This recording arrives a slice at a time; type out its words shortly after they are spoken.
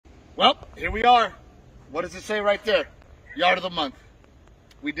Well, here we are. What does it say right there? Yard of the month.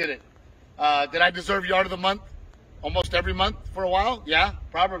 We did it. Did I deserve yard of the month almost every month for a while? Yeah,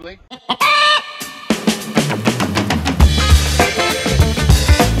 probably.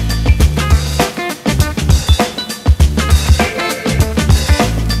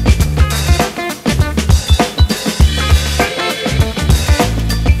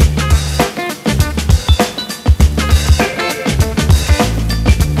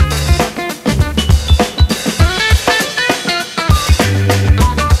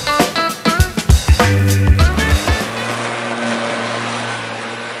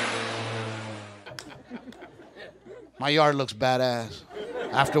 My yard looks badass.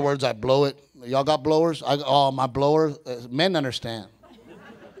 Afterwards, I blow it. Y'all got blowers? Oh, my blower. Men understand.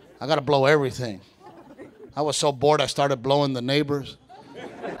 I got to blow everything. I was so bored, I started blowing the neighbors.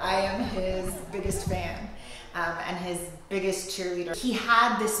 I am his biggest fan and his biggest cheerleader. He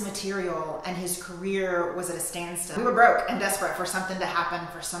had this material and his career was at a standstill. We were broke and desperate for something to happen,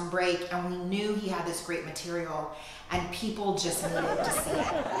 for some break, and we knew he had this great material and people just needed to see it.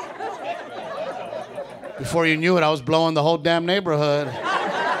 Before you knew it, I was blowing the whole damn neighborhood.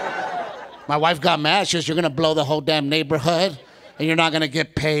 My wife got mad. She says, you're going to blow the whole damn neighborhood and you're not going to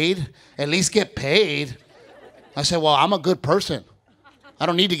get paid? At least get paid. I said, well, I'm a good person. I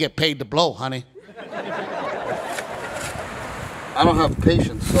don't need to get paid to blow, honey. I don't have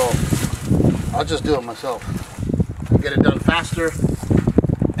patience, so I'll just do it myself. Get it done faster.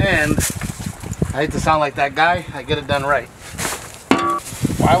 And I hate to sound like that guy, I get it done right.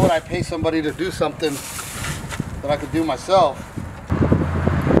 Why would I pay somebody to do something that I could do myself?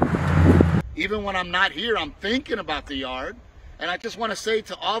 Even when I'm not here, I'm thinking about the yard. And I just want to say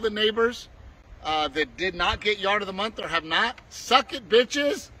to all the neighbors that did not get yard of the month or have not, suck it,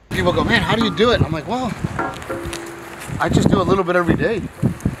 bitches. People go, man, how do you do it? I'm like, well, I just do a little bit every day.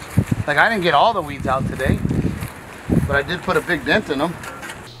 Like, I didn't get all the weeds out today, but I did put a big dent in them.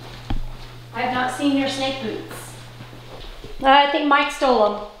 I have not seen your snake boots. I think Mike stole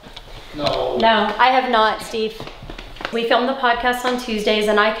them. No. No, I have not, Steve. We film the podcast on Tuesdays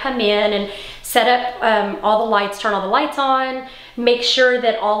and I come in and set up all the lights, turn all the lights on, make sure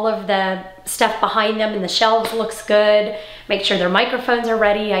that all of the stuff behind them in the shelves looks good, make sure their microphones are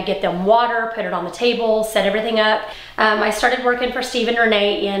ready. I get them water, put it on the table, set everything up. I started working for Steve and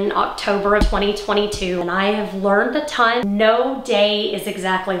Renae in October of 2022 and I have learned a ton. No day is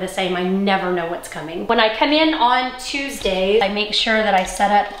exactly the same. I never know what's coming. When I come in on Tuesdays, I make sure that I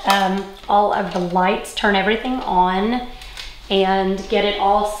set up all of the lights, turn everything on, and get it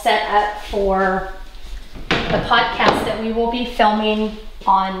all set up for the podcast that we will be filming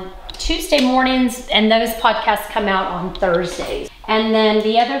on Tuesday mornings, and those podcasts come out on Thursdays. And then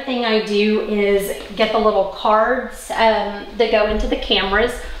the other thing I do is get the little cards that go into the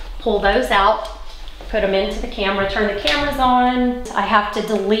cameras, pull those out, put them into the camera, turn the cameras on. I have to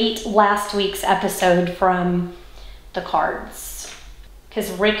delete last week's episode from the cards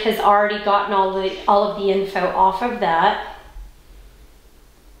because Rick has already gotten all of the info off of that.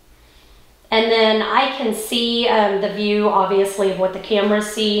 And then I can see the view, obviously, of what the cameras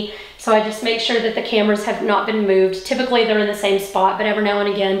see. So I just make sure that the cameras have not been moved. Typically, they're in the same spot, but every now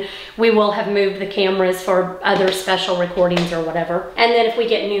and again, we will have moved the cameras for other special recordings or whatever. And then if we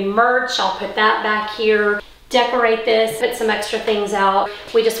get new merch, I'll put that back here, decorate this, put some extra things out.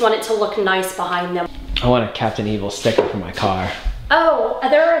 We just want it to look nice behind them. I want a Captain Evil sticker for my car. Oh,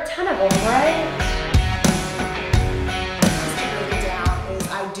 there are a ton of them, right?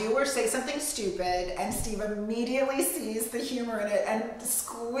 Say something stupid and Steve immediately sees the humor in it and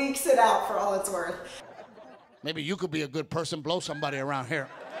squeaks it out for all it's worth. Maybe you could be a good person, blow somebody around here.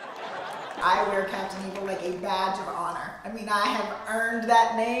 I wear Captain Evil like a badge of honor. I mean, I have earned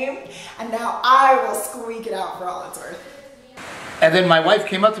that name and now I will squeak it out for all it's worth. And then my wife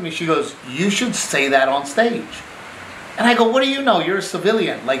came up to me, she goes, you should say that on stage. And I go, what do you know? You're a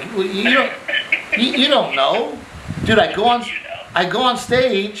civilian. Like, you don't know. Dude, I go on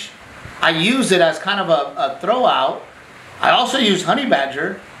stage, I use it as kind of a throw out. I also use Honey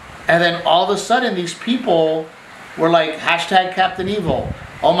Badger. And then all of a sudden these people were like, hashtag Captain Evil.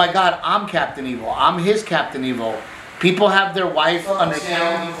 Oh my God, I'm Captain Evil. I'm his Captain Evil. People have their wife under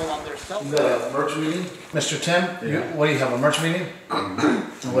Captain Evil on their cell phone. You got a merch meeting? Mr. Tim, Yeah. what do you have, a merch meeting?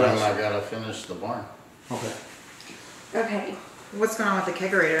 What else? I gotta finish the barn. Okay. Okay. What's going on with the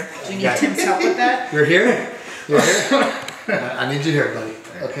kegerator? Do you need Tim's help with that? You're here? You're here? I need you here, buddy.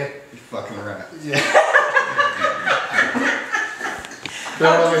 Okay? You fucking rat. Yeah.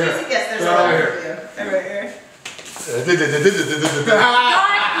 Throw it over here. Yes, there's Throw it over here. They're right here. God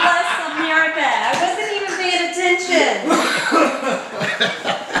bless America. I wasn't even paying attention.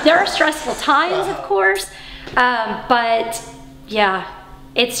 There are stressful times, of course, but yeah,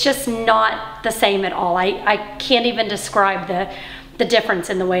 it's just not the same at all. I can't even describe the difference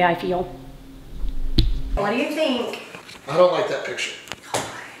in the way I feel. What do you think? I don't like that picture.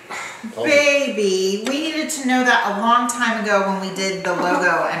 Baby, we needed to know that a long time ago when we did the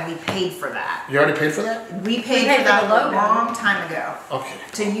logo and we paid for that. You already paid for that? We paid for that the logo a long time ago. Okay.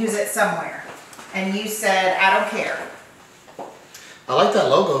 To use it somewhere. And you said, I don't care. I like that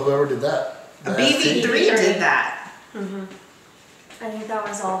logo, whoever did that. The BV3 did that. Mm-hmm. I think that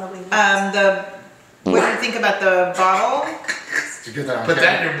was all that we What do you think about the bottle? Did you get that on Put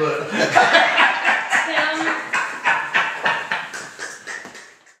that camera? in your book.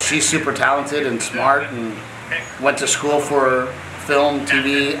 She's super talented and smart and went to school for film,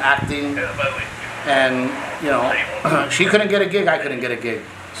 TV, acting. And, you know, she couldn't get a gig, I couldn't get a gig.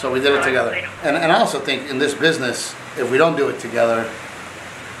 So we did it together. And I also think in this business, if we don't do it together,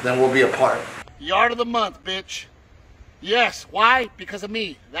 then we'll be apart. Yard of the month, bitch. Yes, why? Because of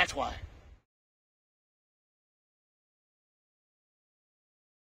me. That's why.